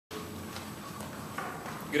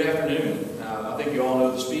Good afternoon. I think you all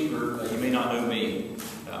know the speaker. You may not know me.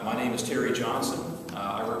 My name is Terry Johnson.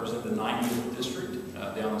 I represent the 90th District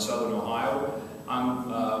down in Southern Ohio. I'm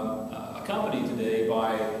accompanied today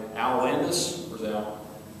by Al Landis, who's our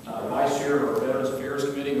Vice Chair of our Veterans Affairs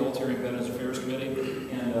Committee, Military and Veterans Affairs Committee.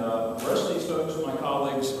 And the rest of these folks, my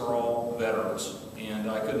colleagues, are all veterans, and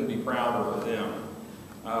I couldn't be prouder of them.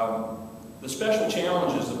 The special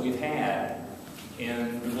challenges that we've had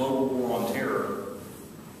in the global war on terror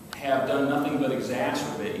have done nothing but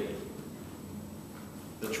exacerbate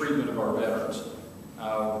the treatment of our veterans.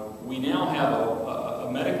 We now have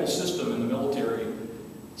a medical system in the military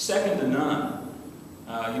second to none.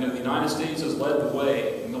 The United States has led the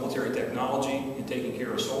way in military technology in taking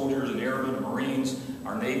care of soldiers and airmen and Marines,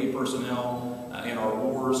 our Navy personnel, in our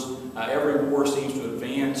wars. Every war seems to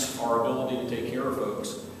advance our ability to take care of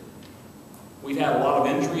folks. We've had a lot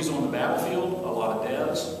of injuries on the battlefield, a lot of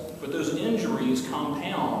deaths, but those injuries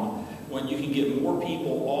compound when you can get more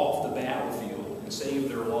people off the battlefield and save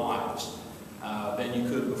their lives than you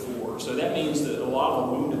could before. So that means that a lot of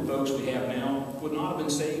the wounded folks we have now would not have been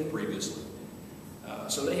saved previously.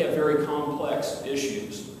 So they have very complex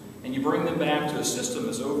issues. And you bring them back to a system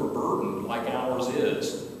that's overburdened like ours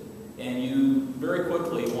is, and you very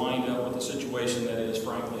quickly wind up with a situation that is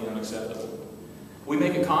frankly unacceptable. We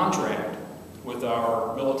make a contract with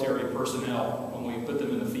our military personnel when we put them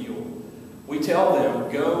in the field. We tell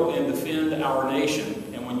them, go and defend our nation,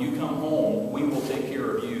 and when you come home, we will take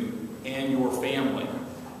care of you and your family.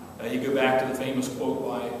 You go back to the famous quote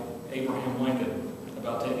by Abraham Lincoln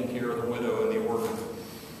about taking care of the widow and the orphan.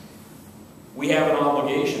 We have an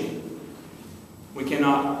obligation. We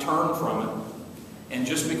cannot turn from it. And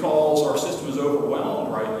just because our system is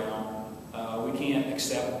overwhelmed right now, we can't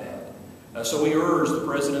accept that. So we urge the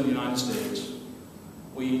President of the United States,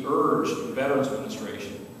 we urge the Veterans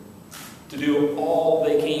Administration to do all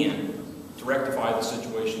they can to rectify the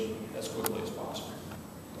situation as quickly